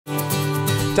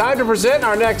Time to present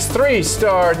our next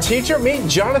three-star teacher. Meet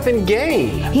Jonathan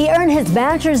Gain. He earned his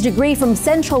bachelor's degree from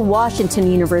Central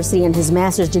Washington University and his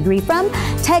master's degree from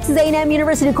Texas A&M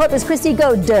University Corpus Christi.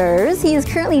 Go Durs. He is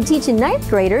currently teaching ninth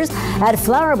graders at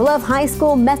Flower Bluff High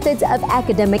School methods of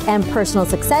academic and personal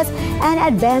success and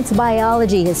advanced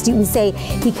biology. His students say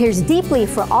he cares deeply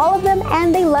for all of them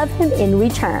and they love him in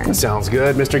return. Sounds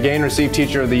good. Mr. Gain received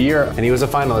Teacher of the Year and he was a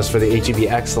finalist for the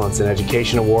HEB Excellence in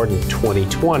Education Award in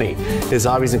 2020. His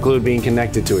hobbies include being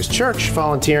connected to his church,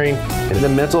 volunteering, and the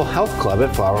mental health club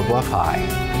at Flower Bluff High.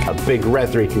 A big Red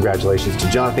 3 congratulations to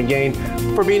Jonathan Gain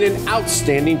for being an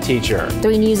outstanding teacher.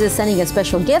 3 News is sending a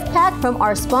special gift pack from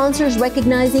our sponsors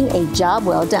recognizing a job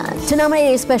well done. To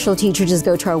nominate a special teacher, just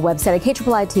go to our website at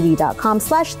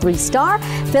KIIITV.com/3star,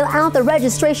 fill out the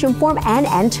registration form, and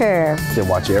enter. Then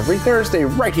watch every Thursday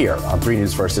right here on 3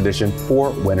 News First Edition for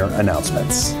winner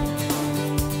announcements.